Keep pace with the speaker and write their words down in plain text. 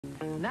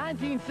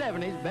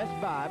1970's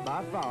Best Buy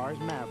by far is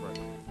Maverick.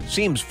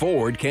 Seems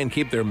Ford can't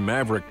keep their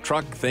Maverick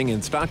truck thing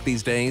in stock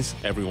these days.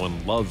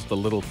 Everyone loves the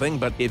little thing,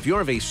 but if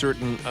you're of a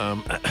certain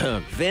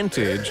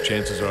vintage,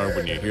 chances are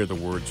when you hear the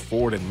words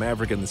Ford and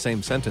Maverick in the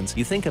same sentence,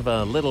 you think of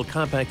a little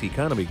compact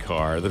economy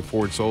car that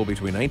Ford sold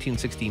between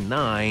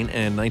 1969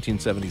 and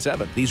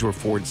 1977. These were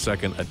Ford's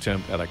second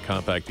attempt at a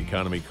compact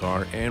economy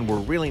car and were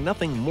really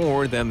nothing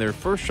more than their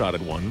first shot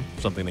at one,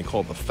 something they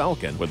called the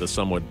Falcon, with a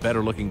somewhat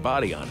better-looking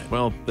body on it.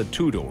 Well, the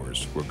two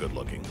doors were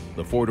good-looking.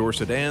 The four-door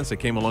sedans that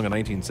came along in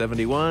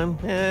 1971,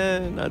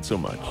 not so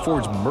much.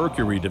 Ford's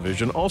Mercury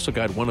division also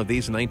got one of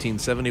these in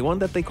 1971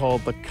 that they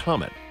called the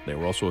Comet. They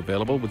were also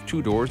available with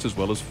two doors as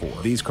well as four.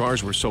 These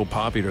cars were so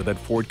popular that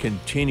Ford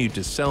continued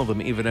to sell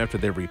them even after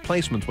their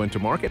replacements went to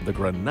market, the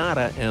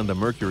Granada and the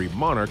Mercury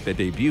Monarch that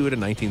debuted in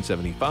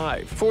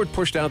 1975. Ford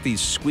pushed out these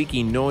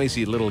squeaky,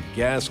 noisy little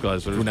gas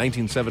guzzlers in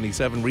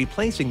 1977,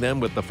 replacing them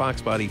with the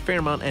Fox Body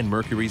Fairmont and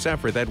Mercury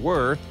Zephyr that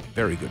were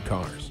very good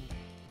cars.